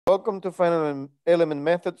Welcome to Finite Element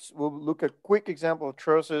Methods. We'll look at a quick example of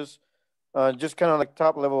trusses, just kind of like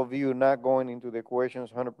top level view, not going into the equations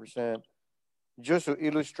 100%, just to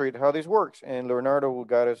illustrate how this works. And Leonardo will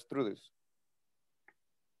guide us through this.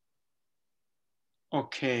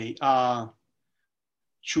 Okay.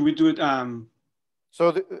 Should we do it?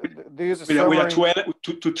 So this is a with summary.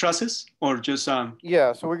 two trusses or just?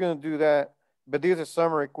 Yeah, so we're going to do that. But this is a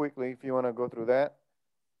summary quickly if you want to go through that.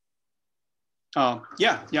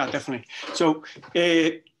 Yeah, definitely. So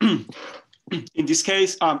in this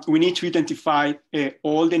case, we need to identify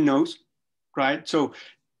all the nodes, right? So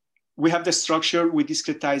we have the structure. We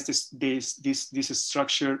discretize this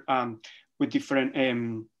structure with different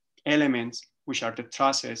elements, which are the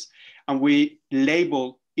trusses, and we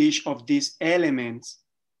label each of these elements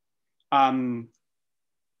to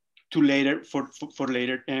later for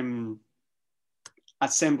later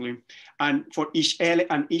assembly. And for each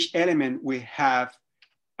element we have,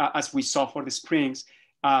 as we saw for the springs,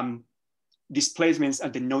 displacements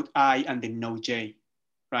at the node I and the node J,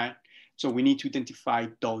 right? So we need to identify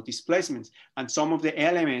those displacements, and some of the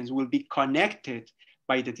elements will be connected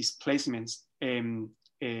by the displacements at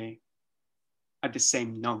the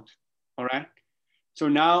same node, all right? So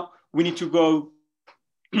now we need to go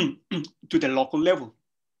to the local level,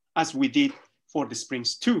 as we did for the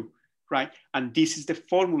springs too, right? And this is the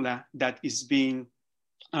formula that is being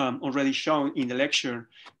already shown in the lecture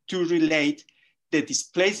to relate the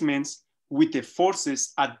displacements with the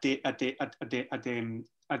forces at the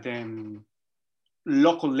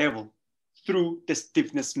local level through the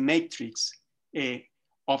stiffness matrix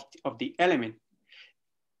of the element.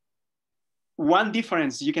 One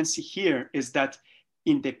difference you can see here is that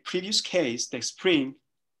in the previous case, the spring,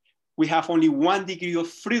 we have only 1 degree of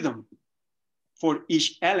freedom for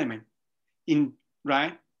each element,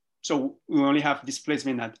 right? So we only have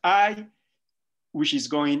displacement at I, which is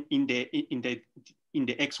going in the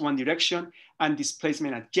x1 direction, and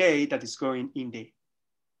displacement at J that is going in the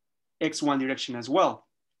x1 direction as well.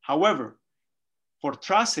 However, for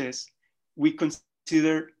trusses, we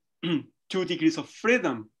consider 2 degrees of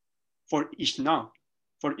freedom for each node.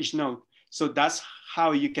 So that's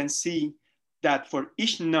how you can see that for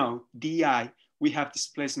each node, di, we have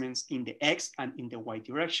displacements in the x and in the y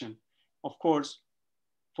direction. Of course,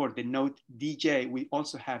 for the node dj, we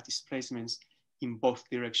also have displacements in both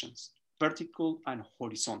directions, vertical and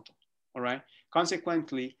horizontal, all right?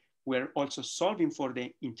 Consequently, we're also solving for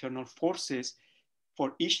the internal forces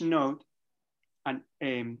for each node and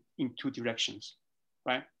in 2 directions,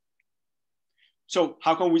 right? So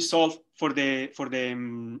how can we solve for the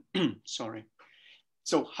sorry?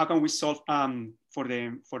 So how can we solve for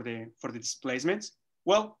the displacements?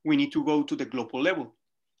 Well, we need to go to the global level,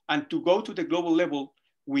 and to go to the global level,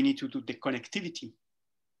 we need to do the connectivity,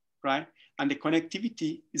 right? And the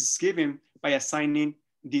connectivity is given by assigning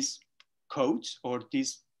these codes or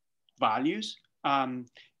these values to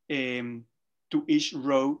each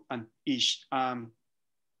row and each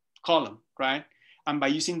column, right? And by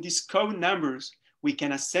using these code numbers, we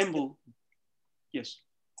can assemble, yes.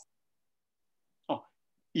 Oh,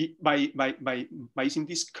 by using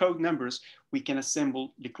these code numbers, we can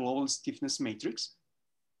assemble the global stiffness matrix,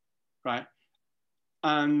 right?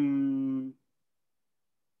 And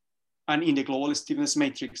in the global stiffness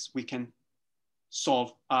matrix, we can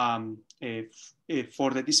solve for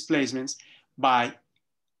the displacements by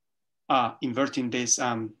inverting this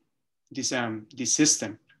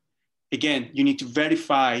system. Again, you need to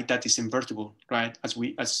verify that it's invertible, right? As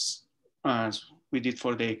we did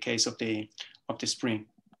for the case of the spring.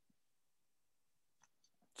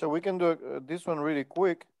 So we can do this one really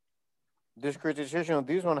quick. Discretization of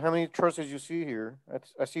this one. How many trusses you see here?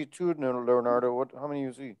 I see 2, Leonardo. How many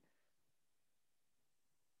you see?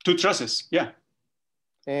 2 trusses, yeah.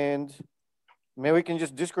 And maybe we can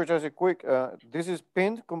just discretize it quick. This is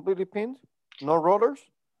pinned, completely pinned? No rollers?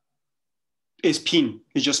 It's pin.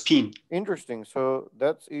 It's just pin. Interesting. So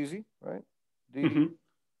that's easy, right? Mm-hmm.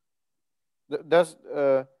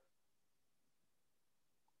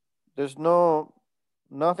 There's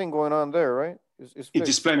nothing going on there, right? It's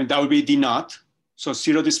displacement. That would be D naught. So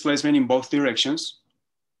 0 displacement in both directions.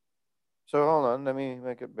 So hold on. Let me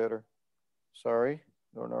make it better. Sorry,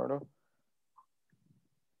 Leonardo.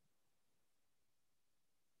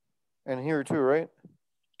 And here too, right?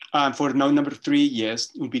 For node number 3, yes,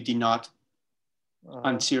 it would be D naught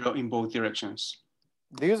and 0 in both directions.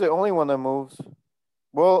 This is the only one that moves.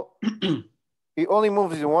 Well, it only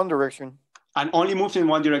moves in one direction. And only moves in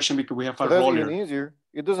one direction because we have a that's roller. Even easier.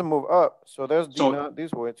 It doesn't move up, so that's D naught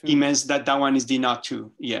this way too. It means that one is D naught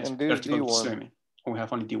too. Yes, and this vertical D1. displacement. We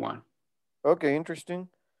have only D1. Okay, interesting.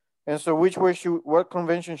 And so what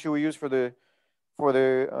convention should we use for the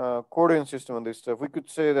coordinate system on this stuff? We could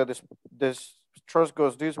say that this truss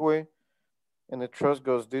goes this way and the truss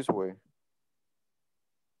goes this way.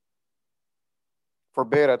 For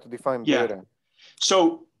beta, to define beta.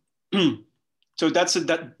 So, so that's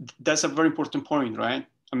a very important point, right?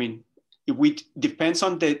 I mean, if we depends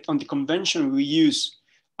on the convention we use,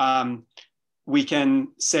 we can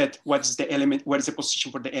set what is the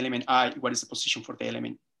position for the element I, what is the position for the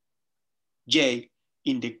element J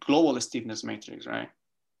in the global stiffness matrix, right?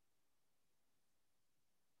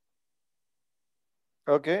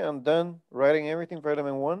 Okay, I'm done writing everything for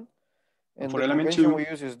element 1. And for the element convention 2, we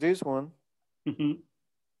use is this one,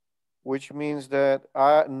 which means that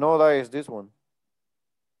node I is this one.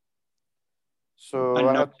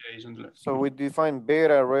 So, so we define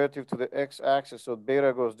beta relative to the x-axis, so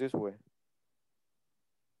beta goes this way.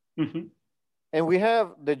 And we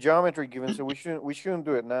have the geometry given, so we shouldn't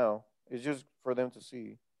do it now. It's just for them to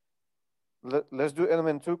see. Let's do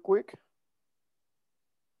element 2 quick.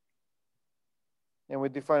 And we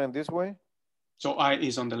define it this way. So I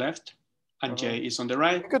is on the left and J is on the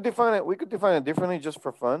right. We could define it differently just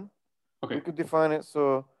for fun. Okay. We could define it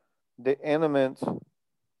so the element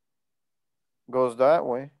goes that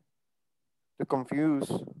way to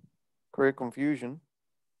create confusion.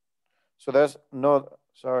 So that's node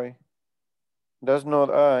I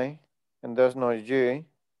and that's node J.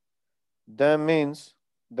 That means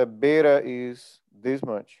the beta is this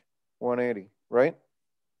much, 180, right?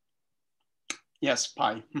 Yes,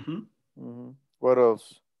 pi. What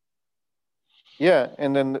else? Yeah,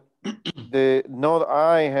 and then the node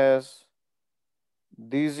I has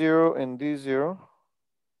D0 and D0.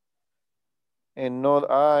 And node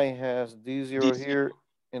I has D0 here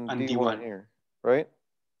and D1 here, right?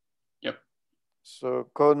 Yep. So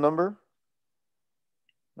code number?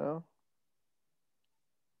 No?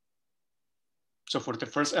 So for the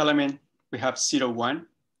first element, we have 0, 1.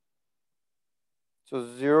 So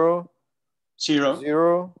 0, 0,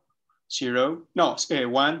 0, 0. No,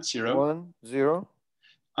 1, 0. 1, 0.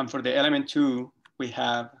 And for the element 2, we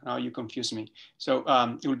have, now you confuse me. So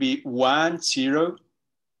it will be 1, 0,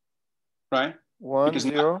 right? 1, because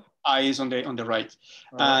 0. I is on the right,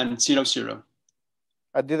 and 0, 0.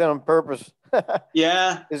 I did that on purpose.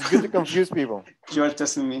 Yeah. It's good to confuse people. You are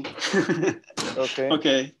testing me. Okay.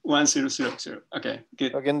 Okay, 1, 0, 0, 0. Okay,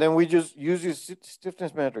 good. Okay, and then we just use this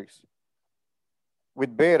stiffness matrix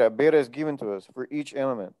with beta. Beta is given to us for each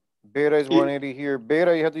element. Beta is 180 here.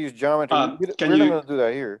 Beta, you have to use geometry. We're not going to do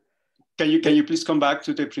that here. Can you please come back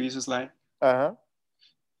to the previous slide? Are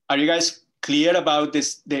you guys clear about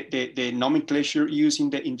this, the nomenclature used in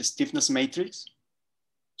the stiffness matrix?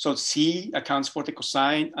 So C accounts for the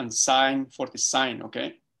cosine and sine for the sine,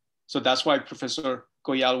 okay? So that's why Professor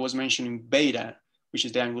Goyal was mentioning beta, which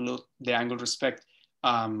is the angle respect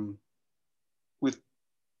with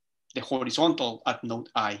the horizontal at node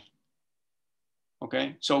I,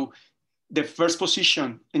 okay? So the first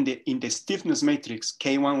position in the stiffness matrix,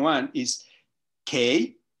 K11, is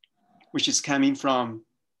K, which is coming from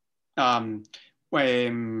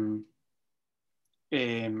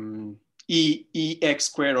EX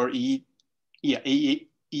squared or EA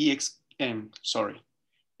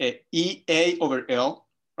over L,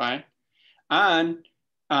 right? And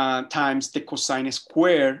times the cosine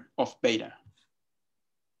square of beta.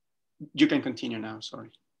 You can continue now,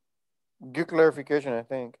 sorry. Good clarification, I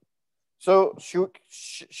think. So should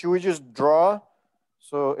we just draw?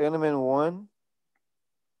 So element 1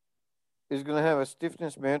 is going to have a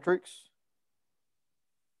stiffness matrix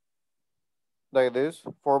like this,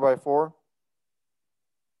 4 by 4.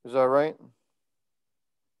 Is that right?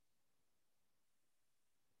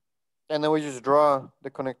 And then we just draw the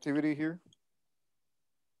connectivity here.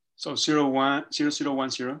 So 0, 1, 0, 0, 1,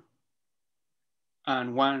 0.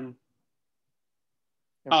 And 1.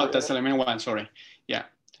 Oh, that's element 1, sorry. Yeah.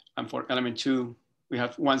 And for element 2, we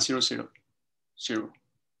have 1, 0, 0, 0.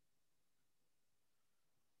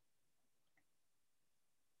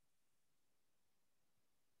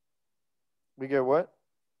 We get what?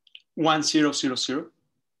 1, 0, 0, 0.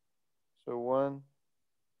 So 1.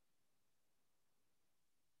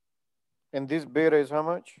 And this beta is how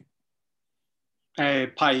much?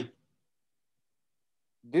 Pi.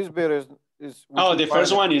 This beta is oh, the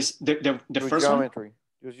first one is the first geometry.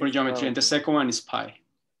 One for geometry, and the second one is pi.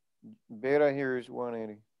 Beta here is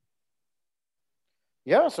 180.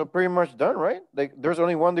 Yeah, so pretty much done, right? Like there's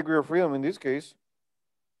only 1 degree of freedom in this case.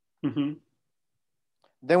 Then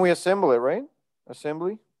we assemble it, right?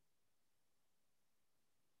 Assembly.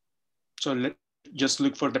 So just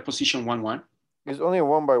look for the position 1, 1. It's only a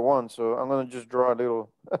 1 by 1, so I'm gonna just draw a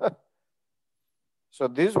little. So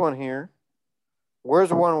this one here,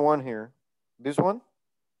 where's 1, 1 here? This one?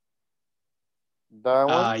 That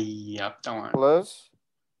one? Yep, that one. Plus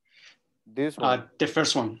this one. The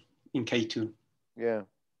first one in K2. Yeah.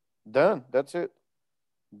 Done. That's it.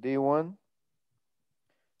 D1.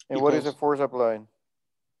 And what is the force applied?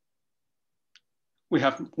 We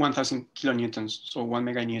have 1,000 kilonewtons, so 1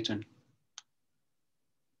 meganewton.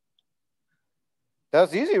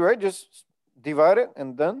 That's easy, right? Just divide it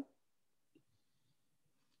and done.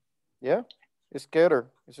 Yeah. It's scalar.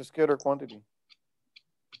 It's a scalar quantity.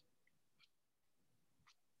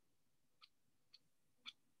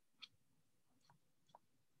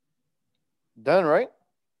 Done, right?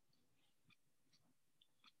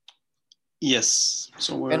 Yes.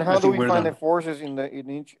 So and how do we find the forces in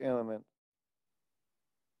each element?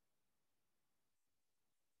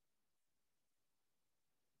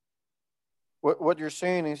 What you're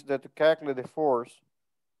saying is that to calculate the force,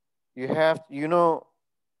 you have,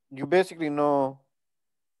 you basically know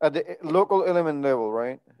at the local element level,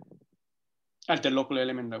 right? At the local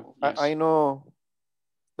element level, yes. I know,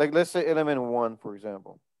 like let's say element 1, for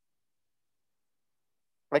example.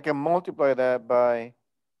 I can multiply that by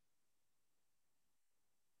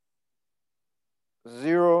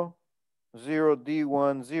 0, 0,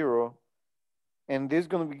 D1, 0, and this is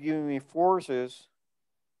going to be giving me forces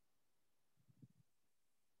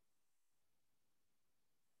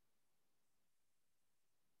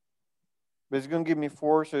but it's going to give me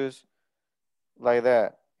forces like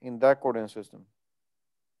that in that coordinate system.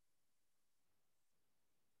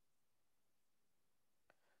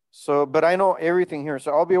 So, but I know everything here,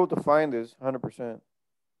 so I'll be able to find this 100%.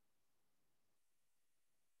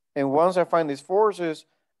 And once I find these forces,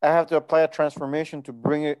 I have to apply a transformation to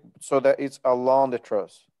bring it so that it's along the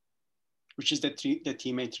truss. Which is the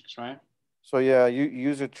T matrix, right? So yeah, you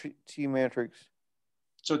use a T matrix.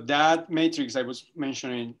 So that matrix I was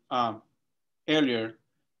mentioning earlier,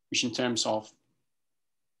 which in terms of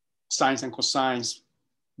sines and cosines,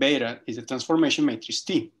 beta is the transformation matrix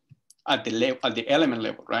T at the element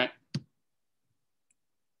level, right?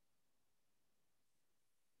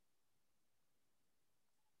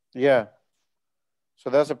 Yeah. So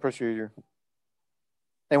that's a procedure.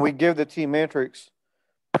 And we give the T matrix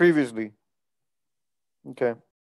previously. Okay.